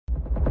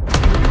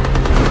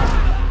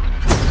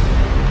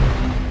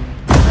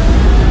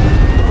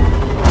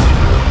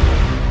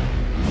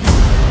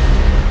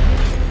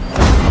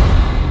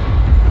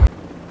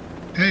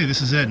Hey,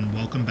 this is Ed, and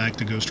welcome back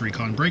to Ghost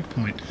Recon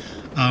Breakpoint.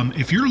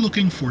 If you're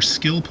looking for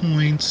skill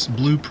points,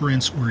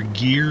 blueprints, or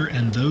gear,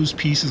 and those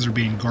pieces are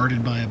being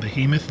guarded by a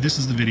behemoth, this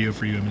is the video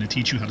for you. I'm going to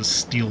teach you how to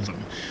steal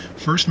them.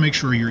 First, make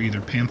sure you're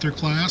either Panther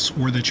class,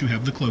 or that you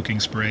have the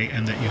cloaking spray,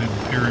 and that you have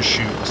the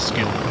parachute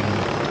skill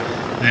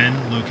unlocked.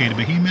 Then, locate a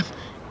behemoth,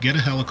 get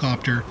a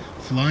helicopter,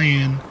 fly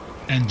in,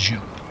 and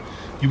jump.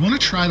 You want to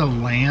try to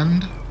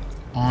land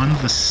on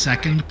the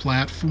second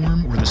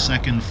platform or the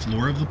second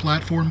floor of the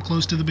platform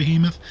close to the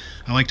behemoth.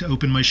 I like to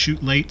open my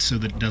chute late so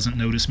that it doesn't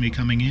notice me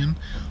coming in.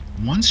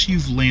 Once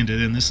you've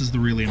landed, and this is the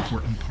really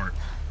important part,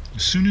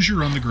 as soon as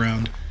you're on the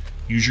ground,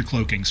 use your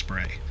cloaking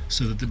spray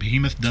so that the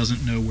behemoth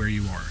doesn't know where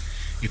you are.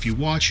 If you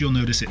watch, you'll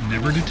notice it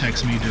never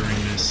detects me during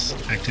this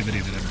activity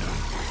that I'm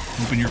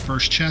doing. Open your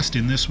first chest.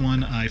 In this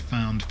one I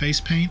found face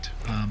paint.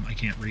 I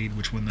can't read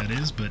which one that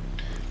is, but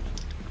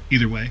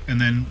either way, and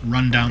then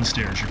run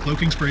downstairs. Your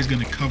cloaking spray is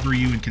going to cover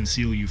you and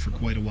conceal you for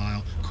quite a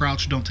while.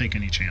 Crouch, don't take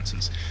any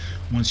chances.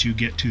 Once you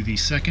get to the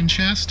second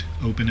chest,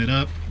 open it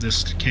up.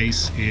 This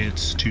case,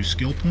 it's 2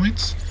 skill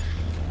points.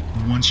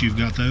 Once you've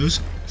got those,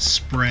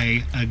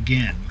 spray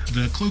again.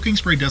 The cloaking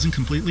spray doesn't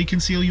completely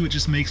conceal you, it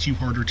just makes you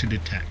harder to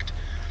detect.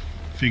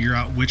 Figure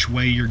out which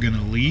way you're going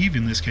to leave.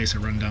 In this case, I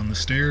run down the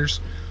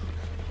stairs.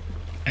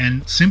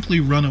 And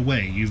simply run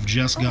away. You've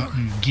just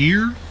gotten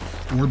gear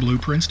or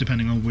blueprints,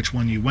 depending on which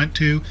one you went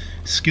to.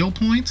 Skill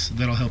points,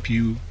 that'll help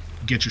you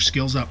get your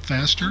skills up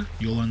faster.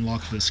 You'll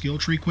unlock the skill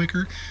tree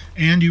quicker.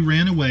 And you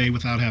ran away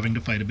without having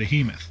to fight a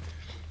behemoth.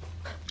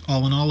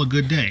 All in all, a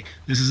good day.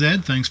 This is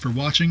Ed. Thanks for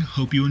watching.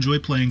 Hope you enjoy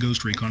playing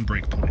Ghost Recon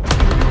Breakpoint.